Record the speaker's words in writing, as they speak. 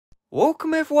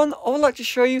Welcome everyone, I would like to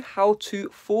show you how to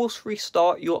force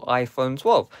restart your iPhone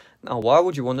 12. Now why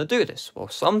would you want to do this? Well,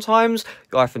 sometimes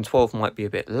your iPhone 12 might be a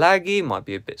bit laggy, might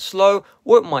be a bit slow,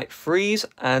 or it might freeze,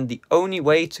 and the only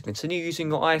way to continue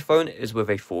using your iPhone is with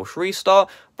a forced restart,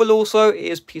 but also it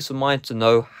is peace of mind to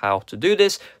know how to do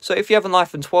this. So if you have an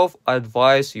iPhone 12, I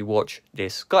advise you watch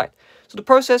this guide. So the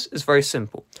process is very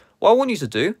simple. What I want you to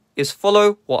do is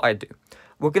follow what I do.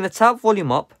 We're going to tap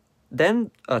volume up,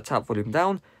 then tap volume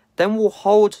down, then we'll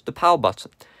hold the power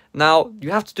button. Now, you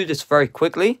have to do this very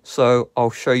quickly, so I'll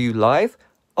show you live.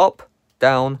 Up,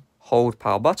 down, hold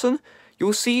power button.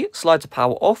 You'll see slide to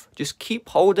power off. Just keep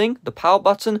holding the power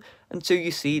button until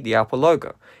you see the Apple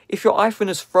logo. If your iPhone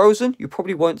is frozen, you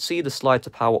probably won't see the slide to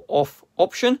power off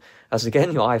option, as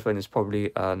again, your iPhone is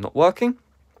probably not working.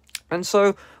 And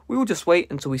so we will just wait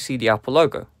until we see the Apple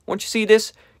logo. Once you see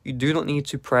this, you do not need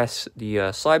to press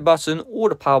the side button or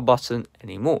the power button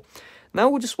anymore. Now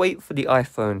we'll just wait for the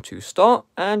iPhone to start,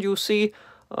 and you'll see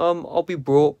I'll be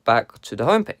brought back to the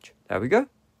home page. There we go.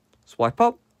 Swipe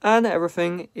up, and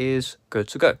everything is good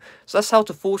to go. So that's how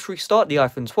to force restart the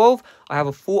iPhone 12. I have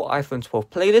a full iPhone 12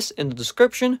 playlist in the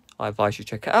description. I advise you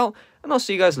check it out, and I'll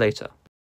see you guys later.